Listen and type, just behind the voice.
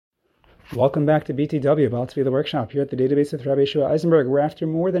Welcome back to BTW, about to be the workshop here at the database with Rabbi Yeshua Eisenberg. We're after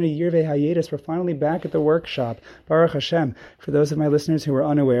more than a year of a hiatus. We're finally back at the workshop. Baruch Hashem. For those of my listeners who were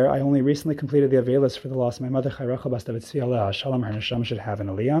unaware, I only recently completed the Avelis for the loss of my mother, Chayracha Bas David Tefilah, Shalom, her neshama should have an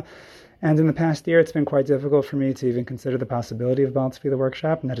aliyah. And in the past year, it's been quite difficult for me to even consider the possibility of Baal Tefillah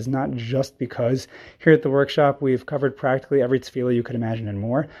workshop, and that is not just because here at the workshop we've covered practically every tefillah you could imagine and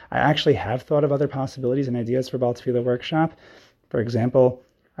more. I actually have thought of other possibilities and ideas for Baal Tefillah workshop. For example,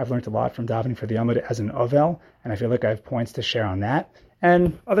 I've learned a lot from davening for the Amud as an Ovel, and I feel like I have points to share on that.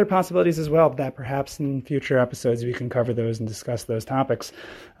 And other possibilities as well, that perhaps in future episodes we can cover those and discuss those topics.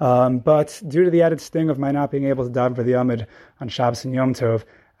 But due to the added sting of my not being able to daven for the Amud on Shabbos and Yom Tov,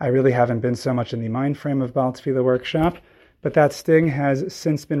 I really haven't been so much in the mind frame of Baal Tefillah workshop. But that sting has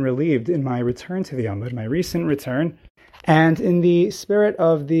since been relieved in my return to the Amud, my recent return. And in the spirit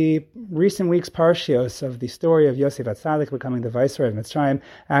of the recent week's parshios of the story of Yosef HaTzadik becoming the viceroy of Mitzrayim,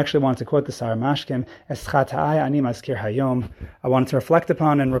 I actually want to quote the Sar Mashkim, Eschata'ai Anim Azkir Hayom. I wanted to reflect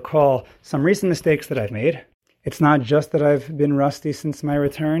upon and recall some recent mistakes that I've made. It's not just that I've been rusty since my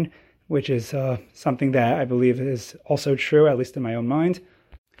return, which is something that I believe is also true, at least in my own mind.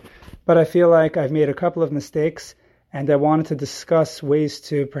 But I feel like I've made a couple of mistakes, and I wanted to discuss ways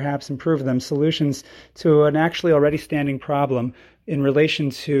to perhaps improve them, solutions to an actually already standing problem in relation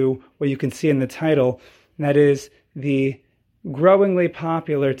to what you can see in the title, and that is the growingly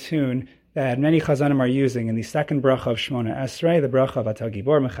popular tune that many Chazanim are using in the second Brachah of Shmoneh Esreih, the Brachah of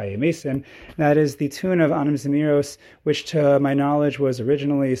Gibor Mechayei Mesim. That is the tune of Anim Zemiros, which to my knowledge was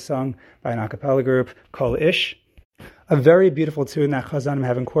originally sung by an a cappella group called Ish. A very beautiful tune that Chazanim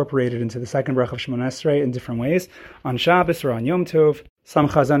have incorporated into the second Brachah of Shmoneh Esreih in different ways. On Shabbos or on Yom Tov, some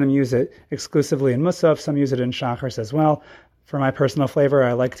Chazanim use it exclusively in Musaf, some use it in Shachars as well. For my personal flavor,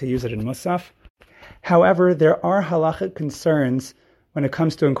 I like to use it in Musaf. However, there are halachic concerns when it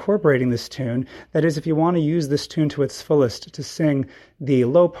comes to incorporating this tune. That is, if you want to use this tune to its fullest, to sing the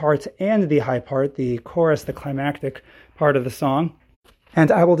low part and the high part, the chorus, the climactic part of the song. And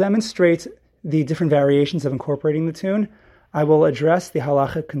I will demonstrate the different variations of incorporating the tune. I will address the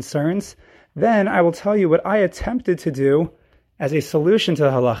halachic concerns. Then I will tell you what I attempted to do as a solution to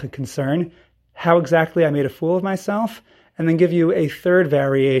the halachic concern, how exactly I made a fool of myself, and then give you a third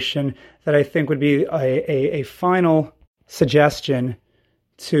variation that I think would be a final suggestion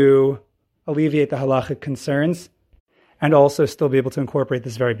to alleviate the halachic concerns and also still be able to incorporate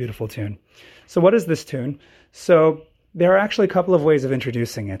this very beautiful tune. So what is this tune? So there are actually a couple of ways of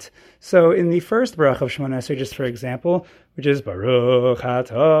introducing it. So in the first Brachah of Shmoneh Esreih, just for example, which is Baruch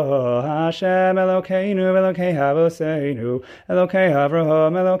Atah Hashem Elokeinu Elokei Avoseinu Elokei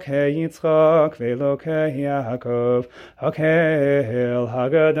Avraham Elokei Yitzchak Velokei Yaakov Hakel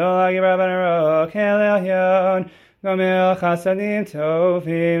Hagadol Hagirav Baruch Elyon Gomel Chasadim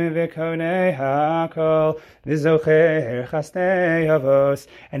Tovim V'Konei Hakol V'Zocher Chastei Avos.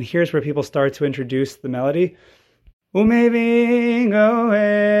 And here's where people start to introduce the melody. Umevin goel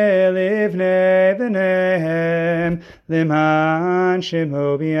livnei b'neihem liman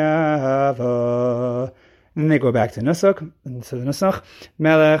shemo b'yavo. And they go back to Nusach, into the Nusach.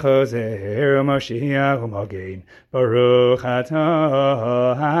 Melech ozer u'moshiach u'mogein Baruch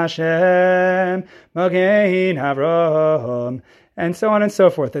atah Hashem mogein Avraham. And so on and so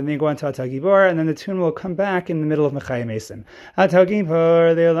forth. And then you go on to Atah Gibor, and then the tune will come back in the middle of Mechayei Mesim. Atah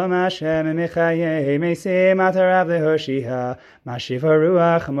Gibor, L'olam Hashem, Mechayei Mesim, Atarav Lehoshia, Mashiv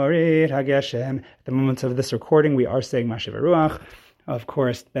HaRuach, Morid HaGeshem. At the moment of this recording, we are saying Mashiv HaRuach. Of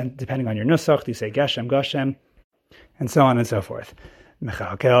course, depending on your Nusach, you say Geshem, Goshem, and so on and so forth.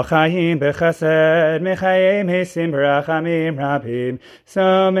 Mechakel Chayim Bechesed, Mechayim Hesim Barachamim Rabim,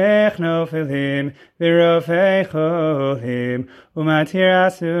 Somech Nofilim, Virofei Cholim, Umatir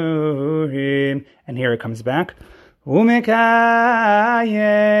Asurim. And here it comes back. Umekayim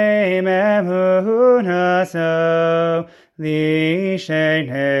Emunaso,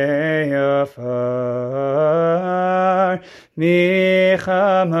 Lishenei Ofar,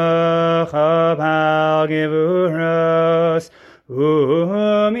 Michamocha Bal Gevuros,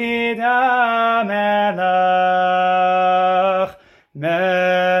 Umida melech,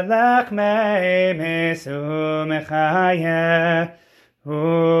 melech meimes umechayeh,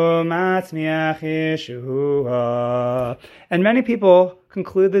 umatzmiach Yeshua. And many people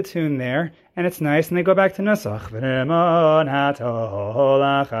conclude the tune there, and it's nice, and they go back to Nusach. V'nemon hatol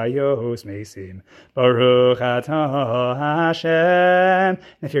achayos mesim, Baruch atah Hashem. And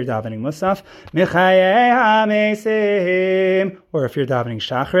if you're davening Musaf, Michayei hamesim. Or if you're davening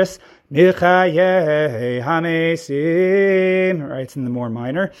Shachris, Michayei hamesim. Right, it's in the more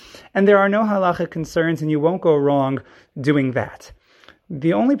minor. And there are no halachic concerns, and you won't go wrong doing that.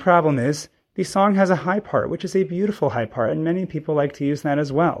 The only problem is the song has a high part, which is a beautiful high part, and many people like to use that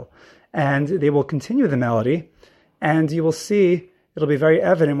as well. And they will continue the melody, and you will see it'll be very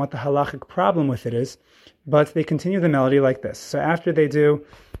evident what the halachic problem with it is, but they continue the melody like this. So after they do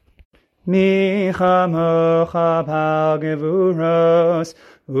Mi chamocha bal gevuros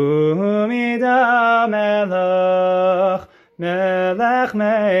umida melech melech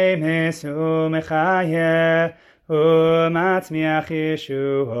meimes umechayeh umatzmiach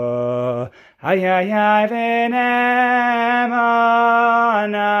Yeshua hayayay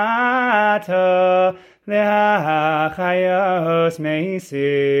v'nemanato le'achayos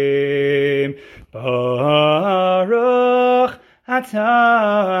meisim Baruch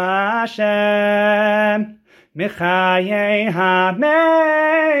Atah Hashem Mechayei HaMeisim.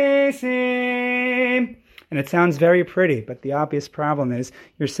 And it sounds very pretty, but the obvious problem is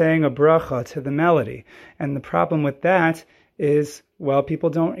you're saying a bracha to the melody. And the problem with that is, well, people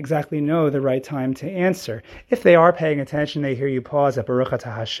don't exactly know the right time to answer. If they are paying attention, they hear you pause at Baruch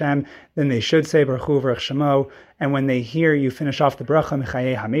Atah Hashem, then they should say Baruch Hu V'Rach Shemo. And when they hear you finish off the bracha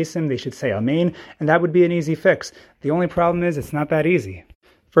Mechayei HaMeisim, they should say Amen, and that would be an easy fix. The only problem is it's not that easy.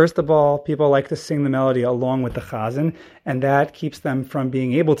 First of all, people like to sing the melody along with the chazan, and that keeps them from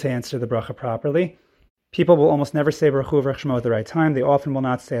being able to answer the bracha properly. People will almost never say Baruch Hu V'Rach Shemo at the right time. They often will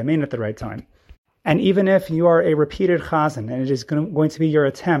not say Amen at the right time. And even if you are a repeated chazan, and it is going to be your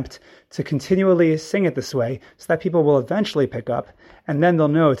attempt to continually sing it this way, so that people will eventually pick up, and then they'll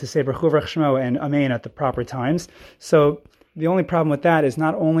know to say Baruch Hu V'Rach Shemo and Amen at the proper times. So the only problem with that is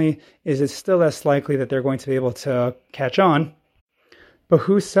not only is it still less likely that they're going to be able to catch on, but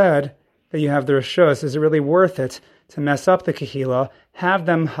who said that you have the reshus? Is it really worth it to mess up the Tefilah, have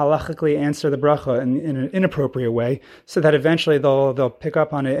them halachically answer the bracha in an inappropriate way, so that eventually they'll pick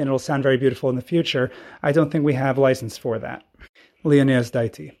up on it and it'll sound very beautiful in the future? I don't think we have license for that. Leoneas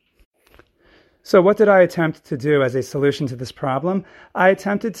Daiti. So what did I attempt to do as a solution to this problem? I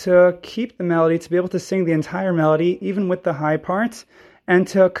attempted to keep the melody, to be able to sing the entire melody, even with the high parts, and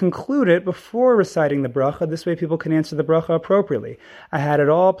to conclude it before reciting the bracha. This way people can answer the bracha appropriately. I had it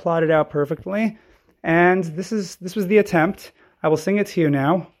all plotted out perfectly, and this was the attempt. I will sing it to you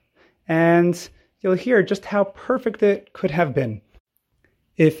now, and you'll hear just how perfect it could have been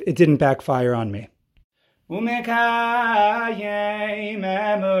if it didn't backfire on me. Umekayem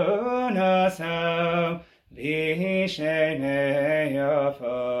emunaso lishenei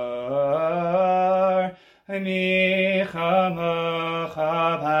afar michamocha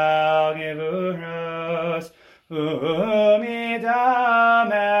bal gevuros umida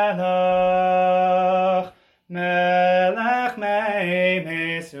melech melech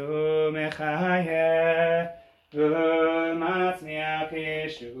meimes umechayeh umatzmiach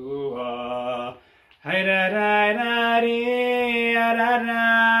Yeshua Hay da da da dee da da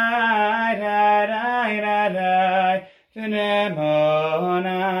da da da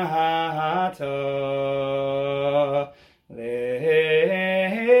v'nemonato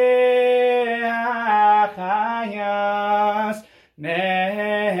le'achayos meisim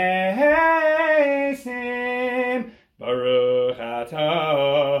Baruch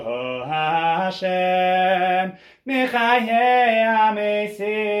Atah Hashem Mechayei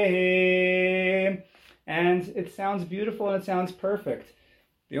HaMeisim. And it sounds beautiful and it sounds perfect.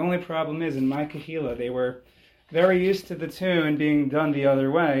 The only problem is, in my Tefilah, they were very used to the tune being done the other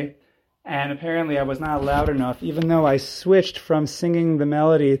way, and apparently I was not loud enough, even though I switched from singing the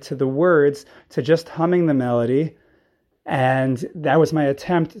melody to the words to just humming the melody, and that was my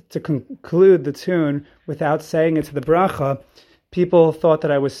attempt to conclude the tune without saying it to the bracha. People thought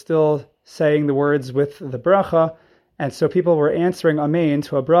that I was still saying the words with the bracha, and so people were answering Amen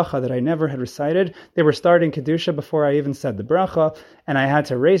to a bracha that I never had recited. They were starting Kedusha before I even said the bracha, and I had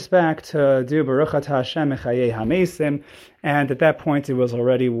to race back to do Baruch Atah Hashem Mechayei HaMeisim, and at that point it was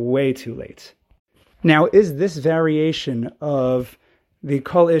already way too late. Now, is this variation of the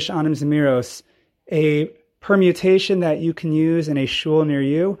Kol Ish Anim Zemiros a permutation that you can use in a shul near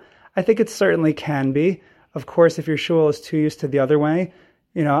you? I think it certainly can be. Of course, if your shul is too used to the other way,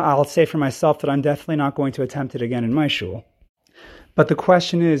 I'll say for myself that I'm definitely not going to attempt it again in my shul. But the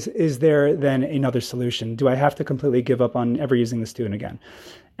question is there then another solution? Do I have to completely give up on ever using this tune again?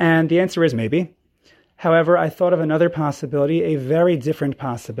 And the answer is maybe. However, I thought of another possibility, a very different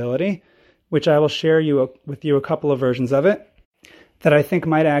possibility, which I will share with you a couple of versions of it, that I think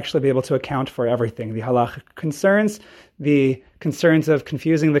might actually be able to account for everything. The halachic concerns, the concerns of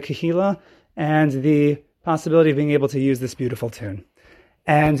confusing the Tefilah, and the possibility of being able to use this beautiful tune.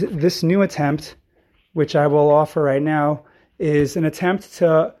 And this new attempt, which I will offer right now, is an attempt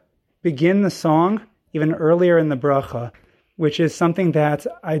to begin the song even earlier in the bracha which is something that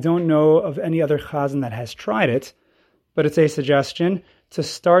I don't know of any other chazan that has tried it, but it's a suggestion to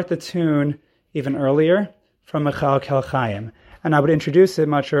start the tune even earlier from Mechalkel Chaim. And I would introduce it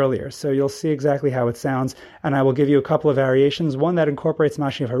much earlier, so you'll see exactly how it sounds, and I will give you a couple of variations, one that incorporates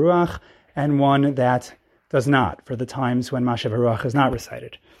Mashiv HaRuach, and one that does not, for the times when Mashiv HaRuach is not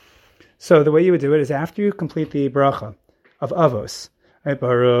recited. So the way you would do it is after you complete the bracha of Avos,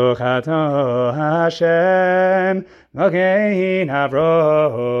 Baruch Atah Hashem, Magein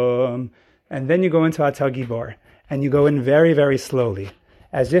Avrom, and then you go into Atah Gibor, and you go in very, very slowly,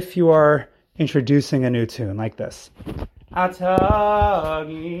 as if you are introducing a new tune, like this. Atah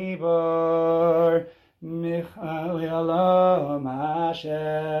Gibor, Michal Yalom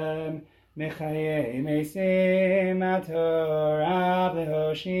Hashem, Mechayei Mesim Atorah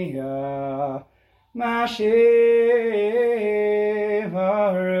Lehoshia, Mashiv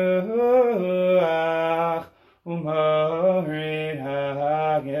HaRuach Umorid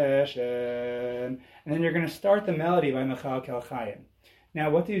HaGeshem. And then you're going to start the melody by Mechalkel Chaim. Now,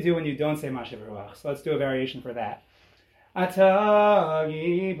 what do you do when you don't say Mashiv HaRuach? So let's do a variation for that. Atah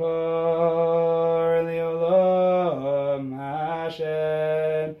Gibor Leolam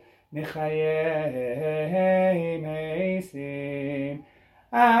Hashem Mechayei Mesim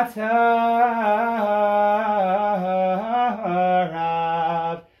Atah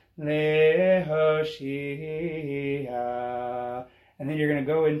Lehoshia. And then you're going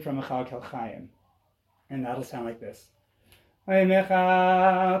to go in from Mechalkel Chaim. And that'll sound like this.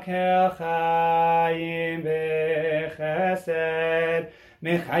 Mechalkel Chaim bechesed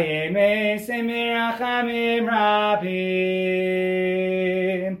Mechayei Mesim mirachamim rabim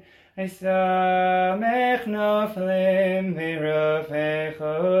Samech noflim v'rofei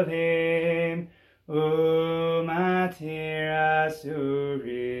cholim umatir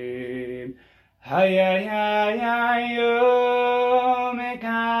asurim Hayayayayu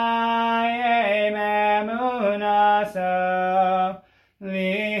mekayem emunasa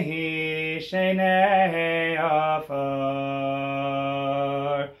lihi shenei afar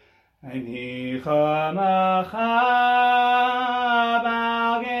Anicha machab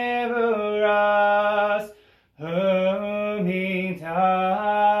al gevuras humita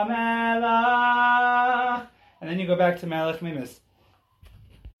melach. And then you go back to Melech Mimis.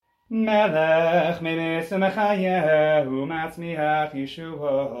 Melech Mimis u'mechayehu matzmiach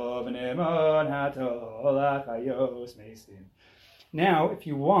yeshuho v'nemon hatol achayos mesim. Now, if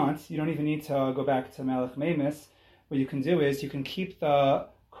you want, you don't even need to go back to Melech Mimis. What you can do is you can keep the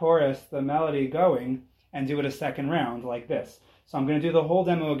chorus, the melody going, and do it a second round like this. So I'm going to do the whole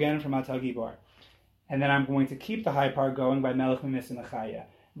demo again from Atah Gibor. And then I'm going to keep the high part going by Melech Mimis and Mechaya,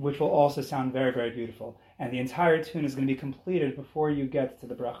 which will also sound very, very beautiful. And the entire tune is going to be completed before you get to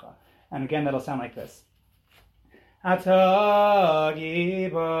the bracha. And again, that'll sound like this. Atah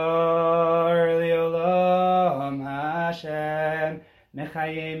Gibor Leolam Hashem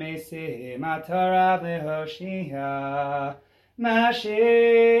Mechayei Mesim Atorah Lehoshia Mashiv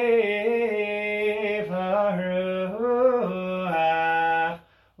HaRuach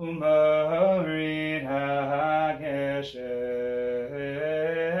Umorid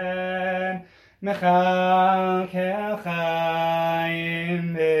HaGeshem Mechalkel Chaim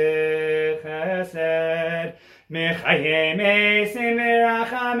bechesed Mechayei Mesim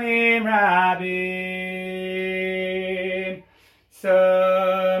mirachamim rabim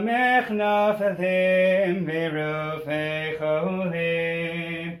Samech noflim v'rofei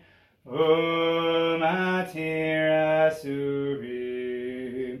cholim umatir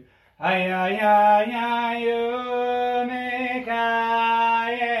asurim Hayayayayu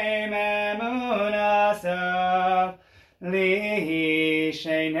mekayem emunasaf lihi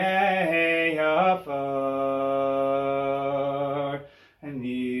shenei afar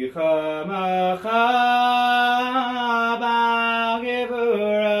Anicha machab al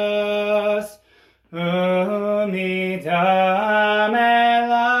gevuras umita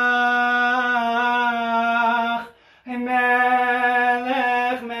melach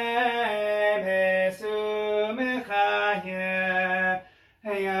melech memes umechayeh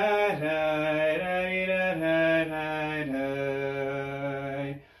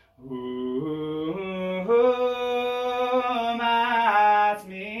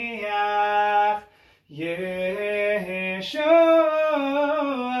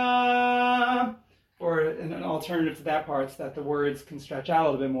Or an alternative to that part is that the words can stretch out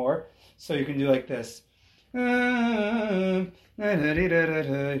a little bit more. So you can do like this.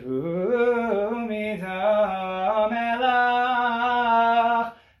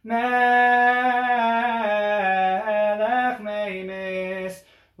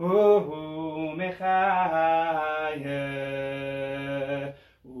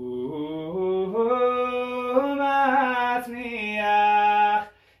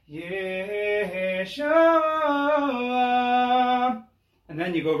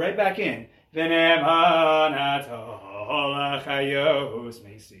 then you go right back in.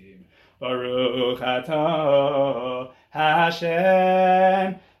 Baruch atah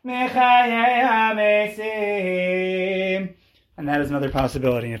Hashem mechayei hamesim. And that is another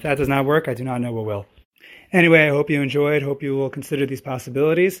possibility. If that does not work, I do not know what will. Anyway, I hope you enjoyed. Hope you will consider these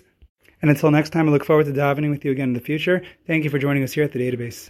possibilities. And until next time, I look forward to davening with you again in the future. Thank you for joining us here at the database.